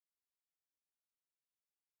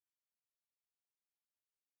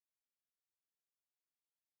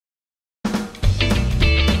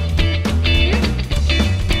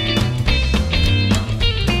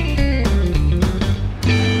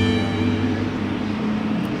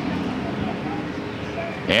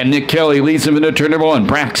And Nick Kelly leads him into turn number 1.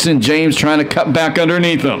 Braxton James trying to cut back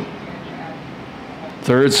underneath him.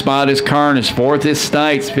 Third spot is Carnage. Fourth is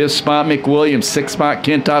Stites. Fifth spot McWilliams. Sixth spot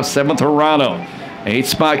Kintop. Seventh Hirano. Eighth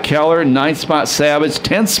spot Keller. Ninth spot Savage.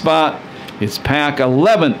 10th spot is Pack.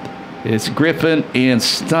 11th is Griffin. And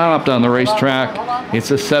stopped on the racetrack,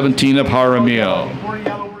 it's a 17 of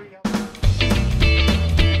Jaramillo.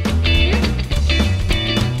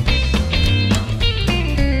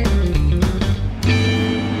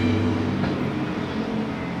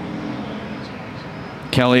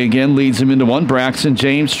 Kelly again leads him into 1. Braxton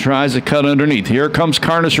James tries to cut underneath. Here comes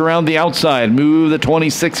Carnage around the outside. Move the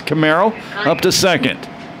 26 Camaro up to second.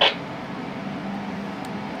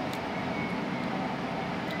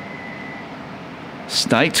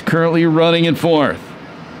 Stites currently running in 4th.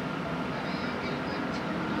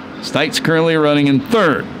 Stites currently running in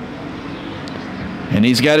 3rd. And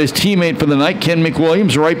he's got his teammate for the night, Ken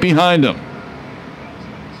McWilliams, right behind him.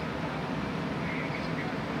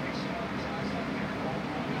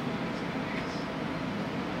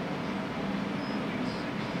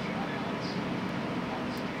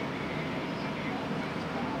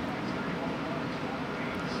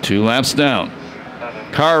 Two laps down.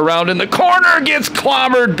 Car around in the corner, gets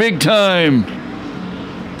clobbered big time.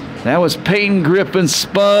 That was Peyton Griffin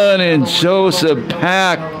spun, and Joseph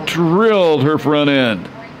Pack drilled her front end.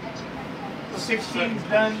 16's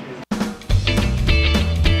done.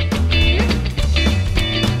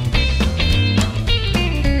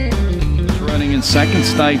 Running in 2nd,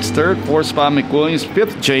 Stites 3rd, 4th spot McWilliams,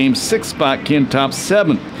 5th James, 6th spot Kintop,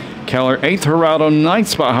 7th Keller, 8th Hirano, 9th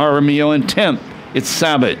spot Jaramillo, and 10th it's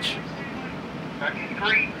Savage.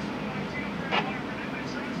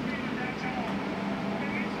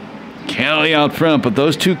 Kelly out front, but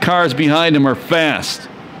those two cars behind him are fast.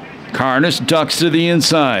 Carnage ducks to the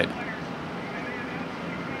inside.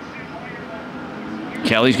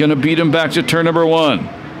 Kelly's going to beat him back to turn number 1.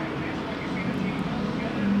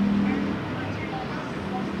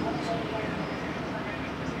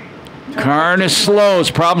 Carnage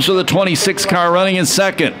slows. Problems with the 26 car running in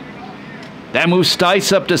 2nd. That moves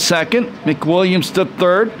Stites up to 2nd. McWilliams to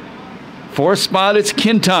 3rd. 4th spot, it's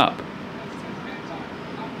Kintop.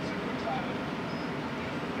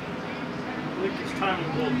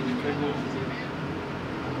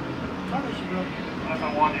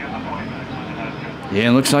 Yeah,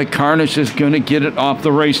 it looks like Carnage is going to get it off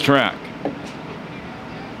the racetrack.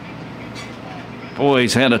 Boy,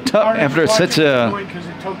 he's had a tough, after such a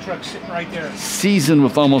season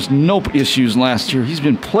with almost no issues last year, he's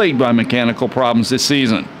been plagued by mechanical problems this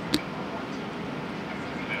season.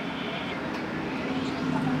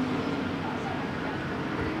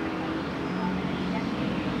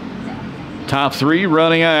 Top 3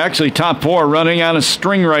 running out, actually top 4 running on a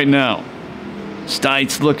string right now.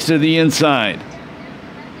 Stites looks to the inside.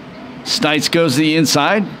 Stites goes to the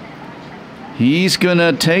inside. He's going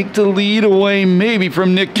to take the lead away maybe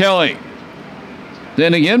from Nick Kelly.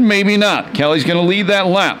 Then again, maybe not. Kelly's going to lead that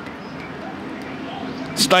lap.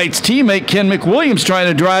 Stites' teammate Ken McWilliams trying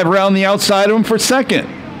to drive around the outside of him for 2nd.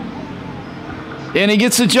 And he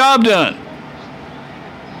gets the job done.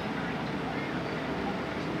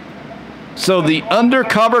 So the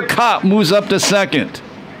undercover cop moves up to 2nd.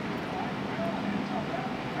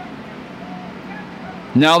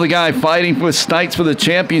 Now the guy fighting with Stites for the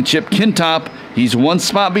championship, Kintop, he's 1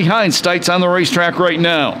 spot behind Stites on the racetrack right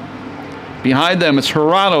now. Behind them, it's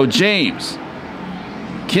Hirano, James,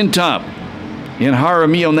 Kintop, and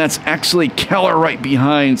Jaramillo, and that's actually Keller right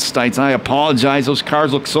behind Stites. I apologize, those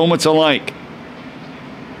cars look so much alike.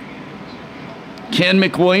 Ken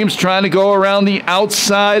McWilliams trying to go around the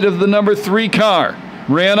outside of the number 3 car.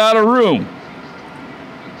 Ran out of room.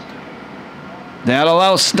 That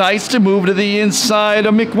allows Stites to move to the inside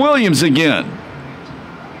of McWilliams again.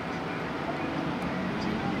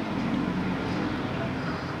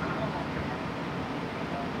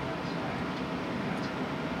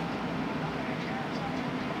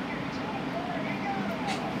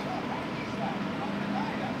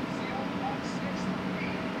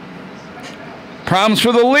 Problems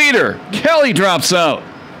for the leader. Kelly drops out.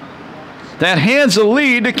 That hands the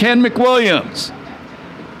lead to Ken McWilliams.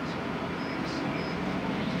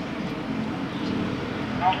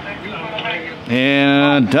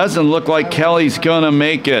 And doesn't look like Kelly's going to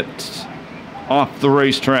make it off the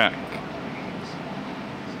racetrack.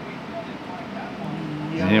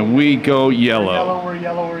 And we go yellow. We're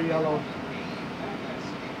yellow.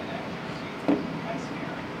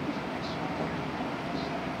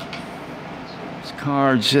 This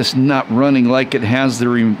car's just not running like it has the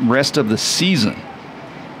rest of the season.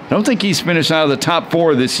 I don't think he's finished out of the top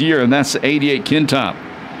 4 this year, and that's the 88 Kintop.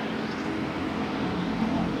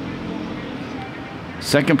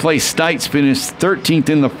 Second place Stites finished 13th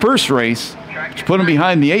in the first race, which put him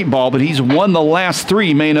behind the 8 ball, but he's won the last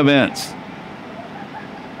 3 main events. I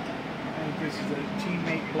think this is a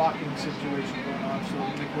teammate blocking situation going on, so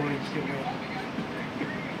McWilliams can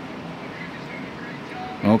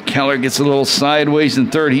win. Oh, Keller gets a little sideways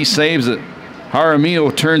in third. He saves it.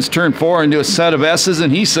 Jaramillo turns turn 4 into a set of S's,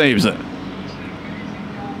 and he saves it.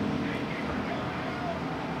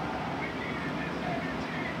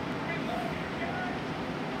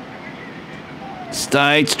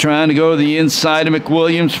 Stites trying to go to the inside of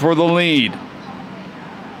McWilliams for the lead.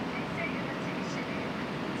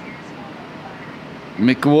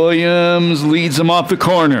 McWilliams leads him off the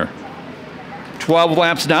corner. 12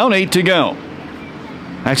 laps down, 8 to go.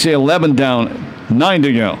 Actually, 11 down, 9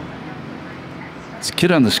 to go. This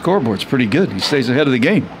kid on the scoreboard's pretty good. He stays ahead of the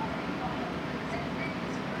game.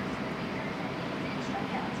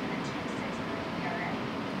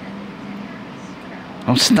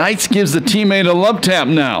 Oh, Stites gives the teammate a love tap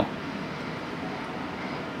now.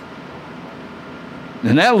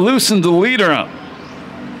 And that loosened the leader up.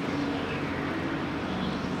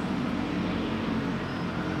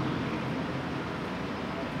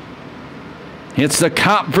 It's the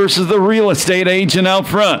cop versus the real estate agent out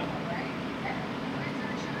front.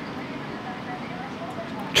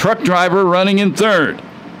 Truck driver running in third.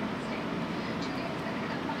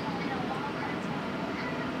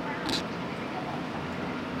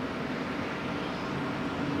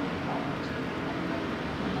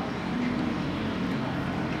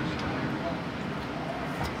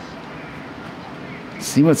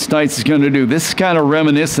 See what Stites is going to do. This is kind of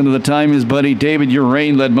reminiscent of the time his buddy David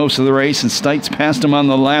Urain led most of the race, and Stites passed him on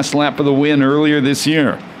the last lap for the win earlier this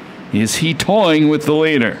year. Is he toying with the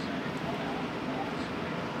leader?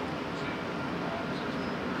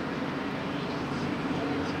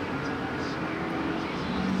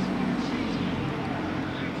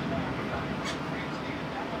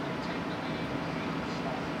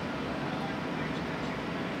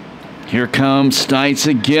 Here comes Stites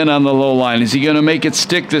again on the low line. Is he going to make it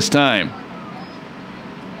stick this time?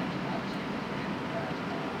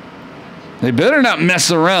 They better not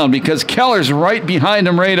mess around because Keller's right behind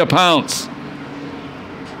him, ready to pounce.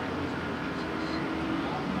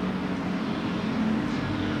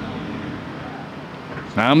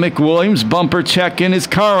 Now McWilliams bumper check in his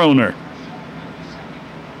car owner.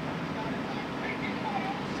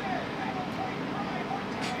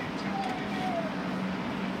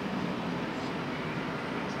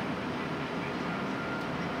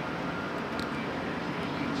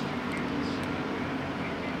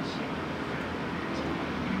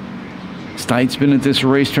 Stites been at this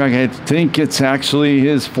racetrack, I think it's actually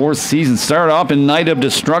his 4th season. Started off in Night of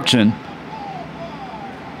Destruction.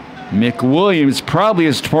 McWilliams probably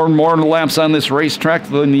has torn more laps on this racetrack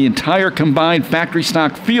than the entire combined factory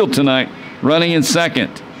stock field tonight, running in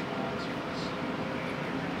second.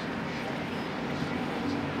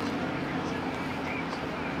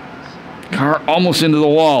 Car almost into the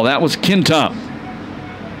wall. That was Kintop.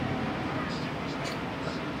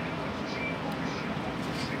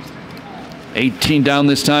 $18 down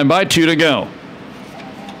this time by 2 to go.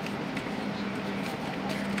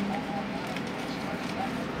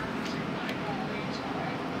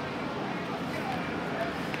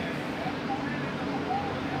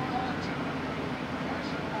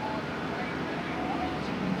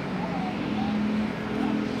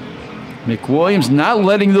 McWilliams not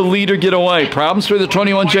letting the leader get away. Problems for the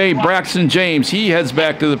 21J, Braxton James. He heads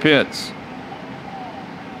back to the pits.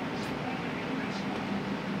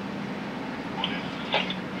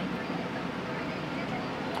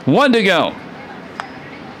 One to go.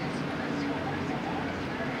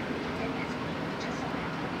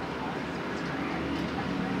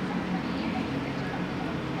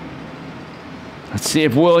 Let's see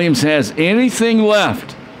if Williams has anything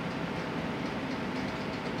left.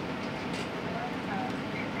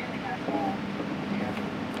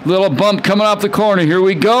 Little bump coming off the corner. Here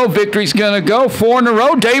we go. Victory's going to go. 4 in a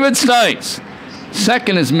row. David Stites.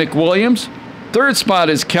 Second is McWilliams. Third spot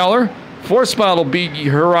is Keller. 4th spot will be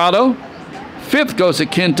Gerardo. 5th goes to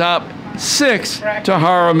Kintop. 6th to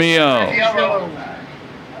Jaramillo.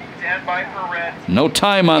 No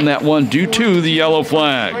time on that one due to the yellow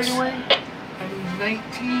flags.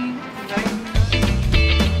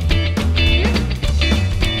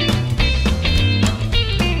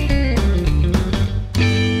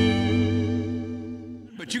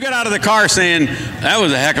 But you got out of the car saying, that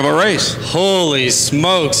was a heck of a race. Holy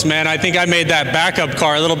smokes, man. I think I made that backup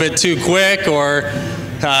car a little bit too quick, or,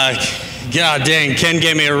 God dang, Ken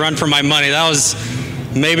gave me a run for my money. That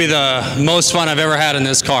maybe the most fun I've ever had in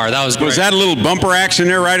this car. That was great. Was that a little bumper action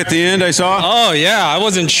there right at the end I saw? Oh, yeah. I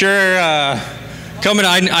wasn't sure.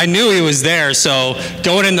 I knew he was there, so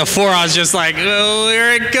going in the 4, I was just like, oh,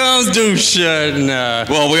 here it comes, douche.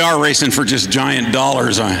 Well, we are racing for just giant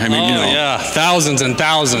dollars. I mean, you know. Yeah, thousands and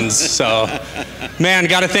thousands. So, man,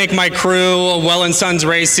 got to thank my crew, Well & Sons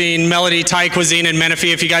Racing, Melody Thai Cuisine in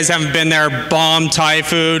Menifee. If you guys haven't been there, bomb Thai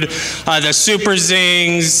food. The Super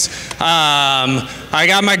Zings. I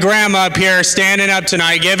got my grandma up here standing up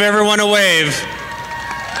tonight. Give everyone a wave.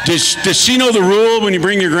 Does she know the rule when you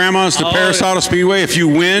bring your grandmas to Perris Auto Speedway? If you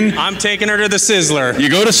win, I'm taking her to the Sizzler. You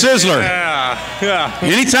go to Sizzler. Yeah.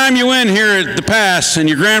 Anytime you win here at the Pass and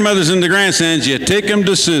your grandmother's in the grandstands, you take them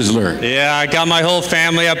to Sizzler. Yeah, I got my whole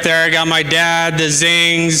family up there. I got my dad, the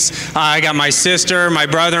Zings. I got my sister, my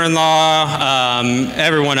brother-in-law,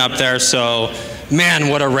 everyone up there. So, man,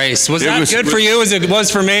 what a race. Was that good for you as it was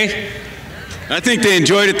for me? I think they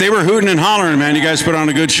enjoyed it. They were hooting and hollering, man. You guys put on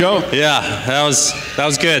a good show. Yeah, that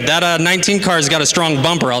was good. That 19 car's got a strong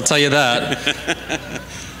bumper, I'll tell you that.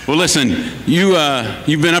 Well, listen,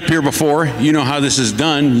 you've been up here before. You know how this is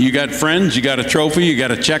done. You got friends, you got a trophy, you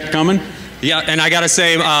got a check coming. Yeah, and I got to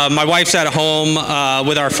say, my wife's at home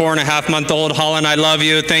with our 4.5-month-old. Holland, I love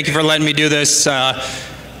you. Thank you for letting me do this. It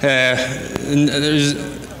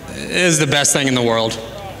is the best thing in the world.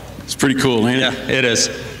 It's pretty cool, ain't it? Yeah, it is.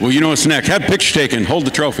 Well, you know what's next. Have a picture taken. Hold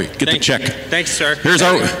the trophy. Get the check. Thanks, sir. Here's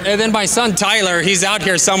and then my son, Tyler, he's out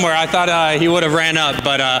here somewhere. I thought he would have ran up,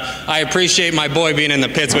 but I appreciate my boy being in the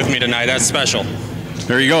pits with me tonight. That's special.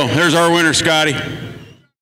 There you go. There's our winner, Scotty.